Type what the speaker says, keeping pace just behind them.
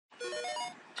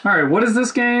All right, what is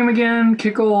this game again?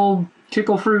 Kickle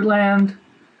Fruit Land.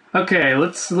 Okay,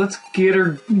 let's get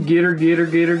her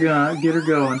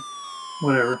going.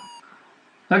 Whatever.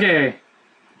 Okay.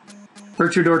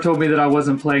 Bertrudor told me that I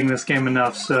wasn't playing this game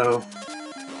enough, so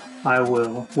I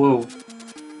will. Whoa.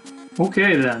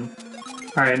 Okay then.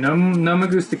 All right, no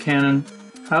Magusta cannon.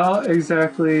 How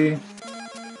exactly?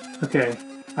 Okay,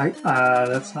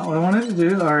 that's not what I wanted to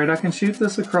do. All right, I can shoot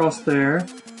this across there.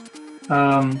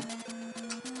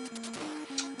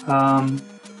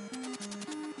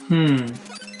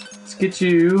 Let's get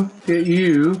you. Get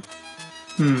you.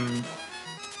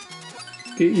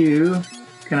 Get you.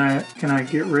 Can I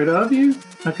get rid of you?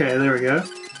 Okay, there we go.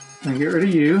 And get rid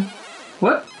of you.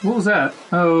 What? What was that?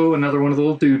 Oh, another one of the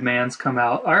little dude mans come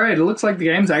out. Alright, it looks like the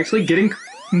game's actually getting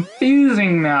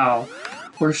confusing now.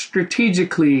 Or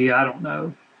strategically, I don't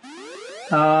know.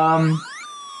 Gonna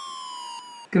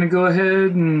go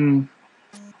ahead and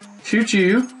shoot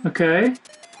you, okay.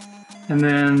 And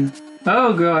then,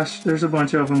 oh gosh, there's a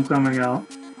bunch of them coming out.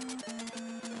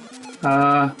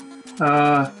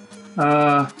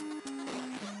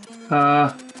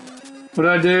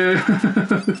 What'd I do?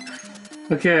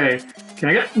 Okay, can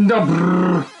I get? No,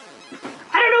 I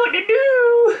don't know what to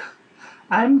do.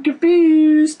 I'm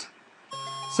confused.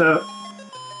 So,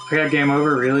 I got game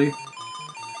over, really?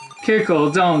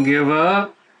 Kickle, don't give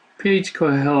up. Peach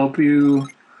could help you.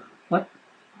 What?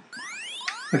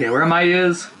 Okay, where am I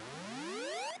is?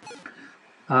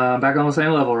 Back on the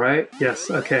same level, right? Yes,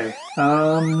 okay.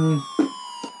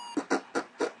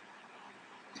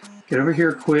 Get over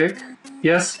here quick.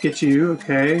 Yes, get you,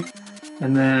 okay.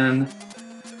 And then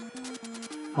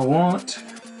I want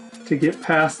to get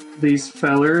past these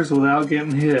fellers without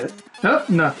getting hit. Oh,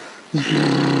 no.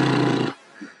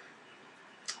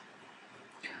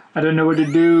 I don't know what to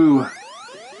do.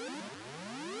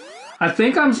 I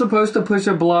think I'm supposed to push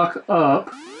a block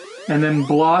up and then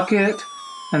block it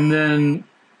and then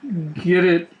get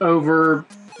it over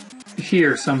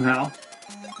here somehow.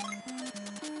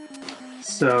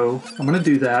 So I'm gonna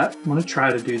do that. I'm gonna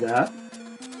try to do that.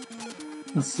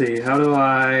 Let's see, how do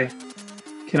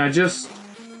can I just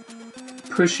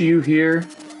push you here?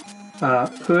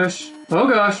 Push. Oh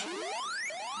gosh.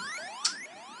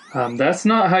 That's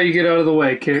not how you get out of the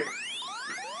way, Kick.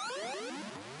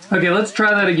 Okay, let's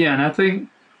try that again. I think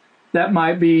that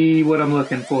might be what I'm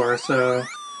looking for. So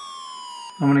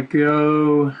I'm gonna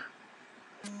go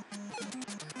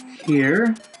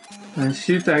here and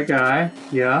shoot that guy.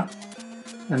 Yeah.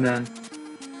 And then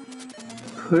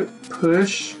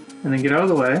push and then get out of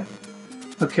the way.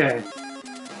 Okay.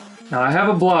 Now I have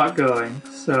a block going,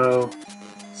 so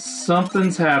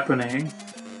something's happening.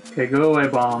 Okay, go away,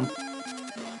 bomb.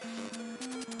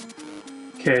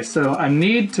 Okay, so I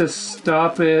need to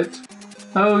stop it.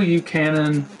 Oh, you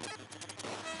cannon.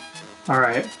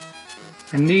 Alright.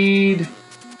 I need...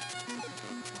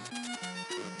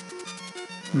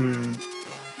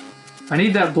 I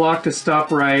need that block to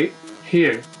stop right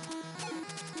here.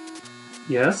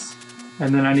 Yes.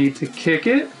 And then I need to kick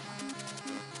it.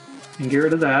 And get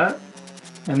rid of that.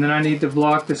 And then I need the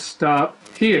block to stop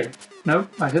here. Nope,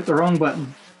 I hit the wrong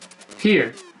button.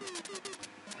 Here.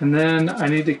 And then I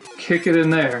need to kick it in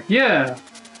there. Yeah!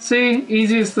 See?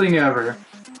 Easiest thing ever.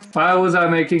 Why was I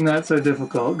making that so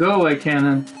difficult? Go away,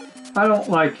 cannon. I don't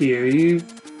like you. You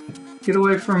get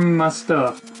away from my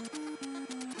stuff.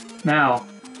 Now.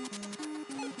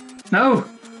 No!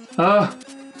 I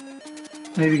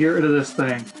need to get rid of this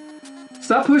thing.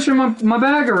 Stop pushing my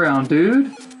bag around, dude.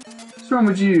 What's wrong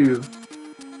with you?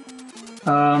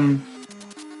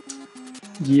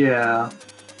 Yeah.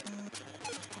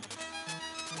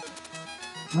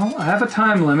 Well, I have a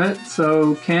time limit,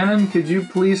 so cannon, could you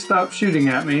please stop shooting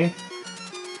at me?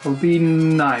 It would be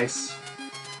nice.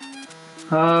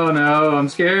 Oh no, I'm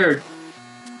scared.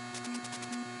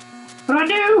 What'd I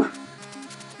do?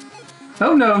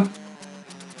 Oh no.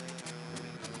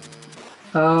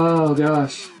 Oh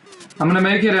gosh. I'm gonna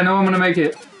make it, I know I'm gonna make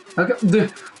it. Okay,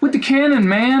 with the cannon,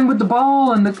 man, with the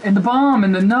ball and the bomb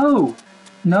and the no.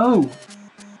 No.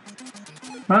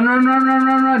 Run, run, run, run,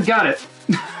 run, run. Got it.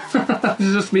 This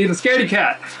is just me and the scaredy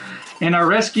cat. And I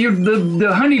rescued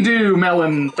the honeydew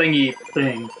melon thingy.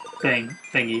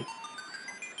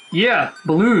 Yeah,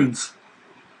 balloons.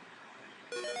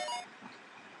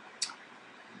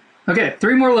 Okay,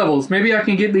 3 more levels. Maybe I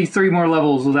can get these 3 more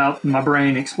levels without my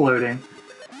brain exploding.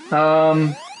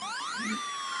 Okay,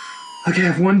 I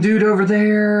have one dude over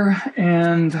there,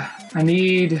 and I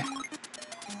need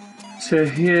to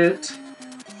hit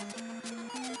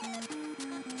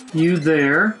you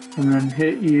there, and then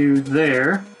hit you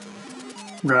there,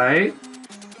 right?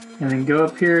 And then go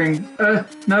up here and,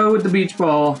 no, with the beach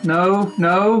ball. No,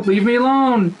 no, leave me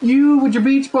alone. You with your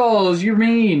beach balls, you're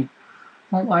mean.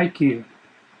 I don't like you.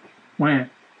 When?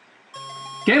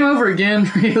 Game over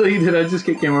again? Really? Did I just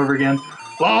get game over again?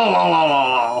 Lol, lol, lol,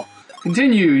 lol.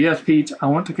 Continue. Yes, Peach, I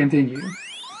want to continue.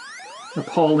 Or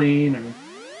Pauline, or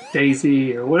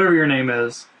Daisy, or whatever your name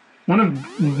is. One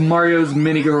of Mario's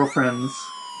many girlfriends.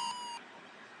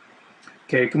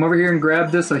 Okay, come over here and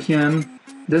grab this a hen.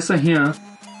 This a hen.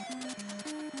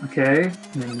 Okay,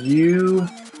 and then you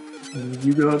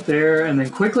go up there, and then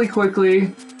quickly,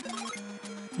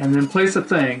 and then place a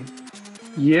thing.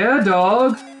 Yeah,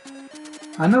 dog.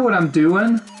 I know what I'm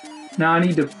doing. Now I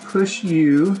need to push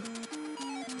you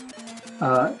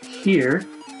here.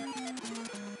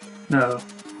 No.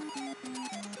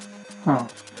 Huh.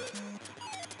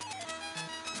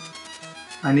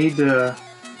 I need to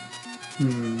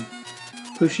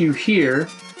push you here,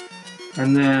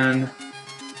 and then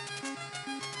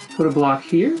put a block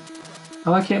here?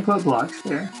 Oh, I can't put blocks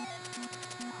there.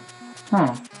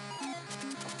 Huh.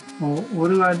 Well, what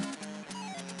do I...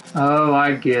 Oh,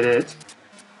 I get it.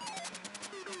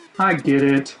 I get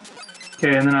it.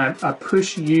 Okay, and then I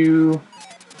push you,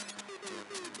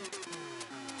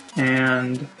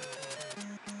 and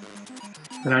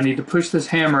then I need to push this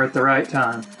hammer at the right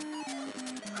time.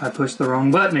 I pushed the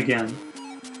wrong button again.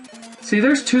 See,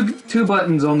 there's two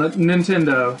buttons on the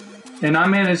Nintendo, and I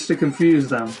managed to confuse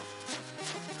them.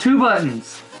 2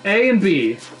 buttons, A and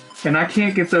B, and I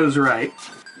can't get those right.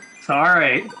 So,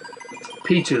 alright.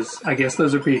 Peaches. I guess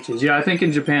those are peaches. Yeah, I think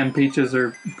in Japan peaches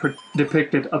are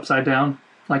depicted upside down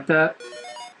like that.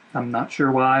 I'm not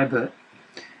sure why, but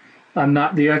I'm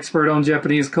not the expert on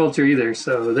Japanese culture either,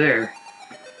 so there.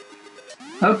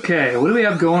 Okay, what do we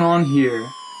have going on here?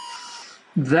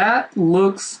 That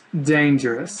looks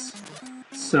dangerous.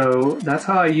 So that's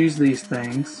how I use these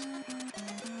things.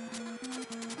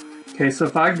 Okay, so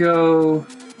if I go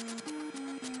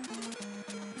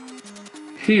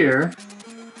here,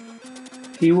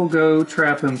 he will go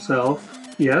trap himself.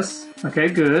 Yes, okay,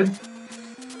 good.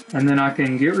 And then I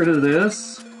can get rid of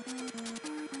this.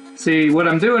 See, what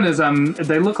I'm doing is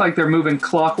they look like they're moving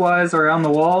clockwise around the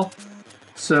wall,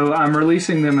 so I'm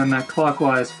releasing them in that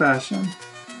clockwise fashion.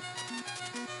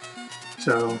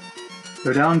 So,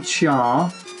 go down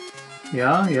Cha.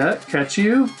 Yeah, catch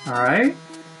you. Alright.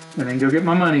 And then go get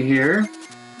my money here.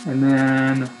 And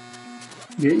then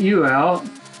get you out.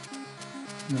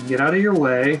 And get out of your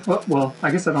way. Oh, well,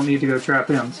 I guess I don't need to go trap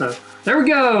him, so... There we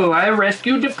go! I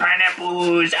rescued the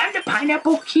pineapples! I'm the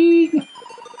Pineapple King!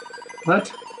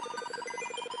 What?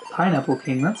 Pineapple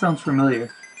King? That sounds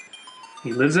familiar.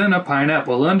 He lives in a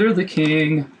pineapple under the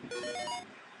king.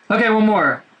 Okay, one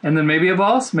more. And then maybe a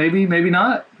boss? Maybe, maybe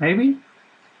not. Maybe?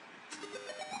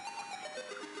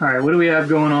 Alright, what do we have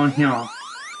going on here?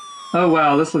 Oh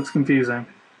wow, this looks confusing.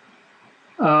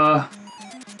 And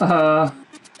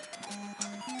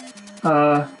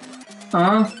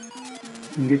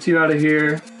get you out of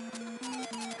here.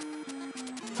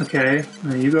 Okay,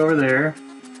 and then you go over there.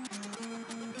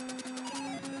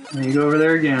 And you go over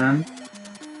there again.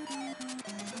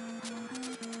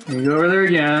 And you go over there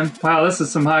again. Wow, this is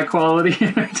some high quality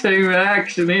entertainment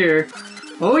action here.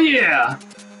 Oh yeah!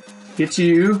 Hit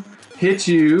you. Hit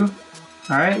you.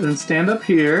 Alright, then stand up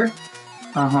here.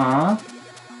 Uh-huh.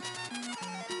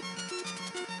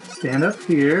 Stand up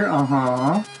here.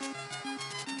 Uh-huh.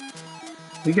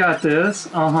 We got this.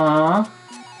 Uh-huh.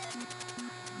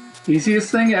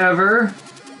 Easiest thing ever.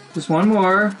 Just one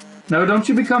more. No, don't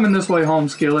you be coming this way, home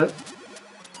skillet.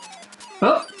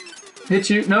 Oh! Hit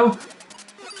you. No.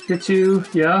 Hit you.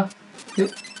 Yeah.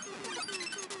 Hit.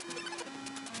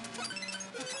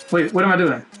 Wait, what am I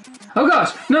doing? Oh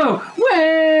gosh! No! Wah!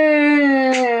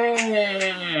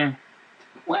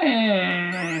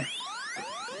 Wah!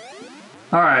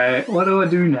 Alright, what do I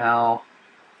do now?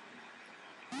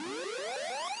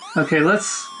 Okay,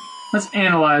 let's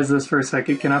analyze this for a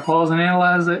second. Can I pause and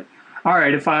analyze it?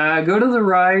 Alright, if I go to the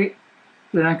right,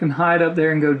 then I can hide up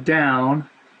there and go down.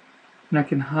 And I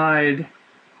can hide...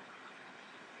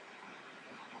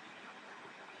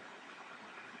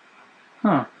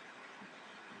 Huh.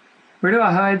 Where do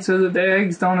I hide so that the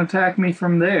eggs don't attack me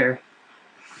from there?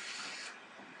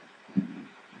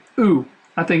 Ooh,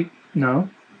 I think... No.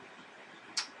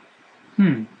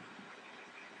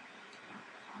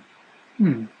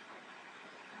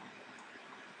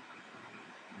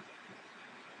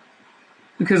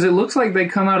 Because it looks like they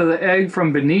come out of the egg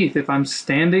from beneath. If I'm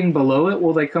standing below it,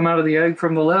 will they come out of the egg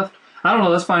from the left? I don't know,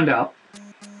 let's find out.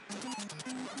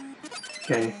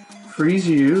 Okay, freeze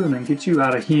you and then get you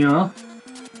out of here.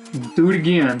 And do it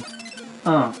again.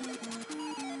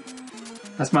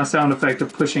 That's my sound effect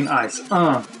of pushing ice.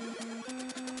 That's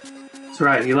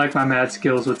right, you like my mad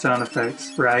skills with sound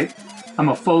effects, right? I'm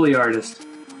a Foley artist.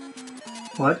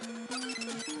 What?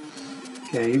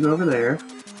 Okay, you go over there.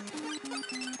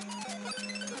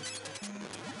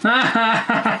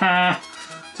 That's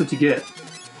what you get,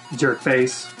 jerk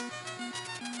face.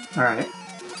 Alright.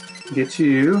 Get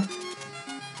you.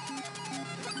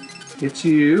 Get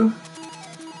you.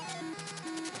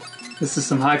 This is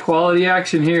some high quality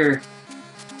action here.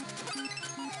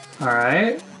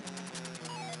 Alright.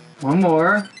 One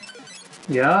more.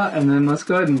 Yeah, and then let's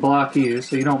go ahead and block you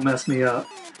so you don't mess me up.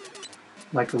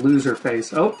 Like a loser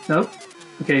face. Oh, nope.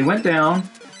 Okay, he went down.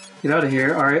 Get out of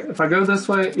here. Alright, if I go this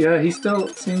way, yeah, he still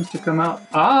seems to come out.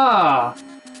 Ah!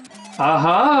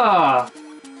 Aha!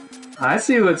 I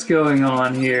see what's going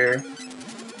on here.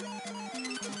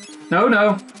 No,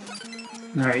 no.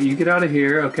 Alright, you get out of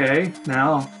here. Okay,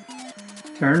 now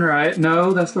turn right.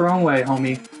 No, that's the wrong way,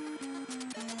 homie.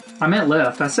 I meant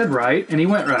left. I said right, and he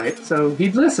went right. So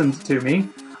he listened to me.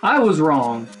 I was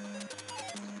wrong.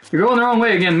 You're going the wrong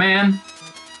way again, man.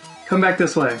 Come back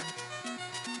this way.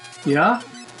 Yeah?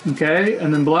 Okay,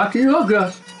 and then block you. Oh,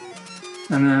 gosh.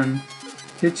 And then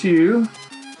hit you.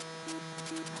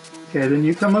 Okay, then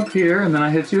you come up here, and then I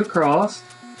hit you across.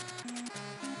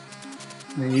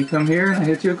 And then you come here, and I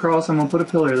hit you across. I'm going to put a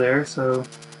pillar there so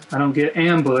I don't get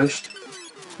ambushed.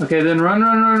 Okay, then run,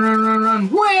 run, run, run, run, run.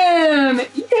 Win!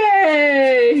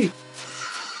 Yay!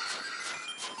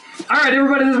 Alright,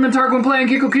 everybody, this has been Tarquin playing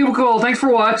Kickle Cubicle. Thanks for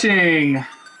watching.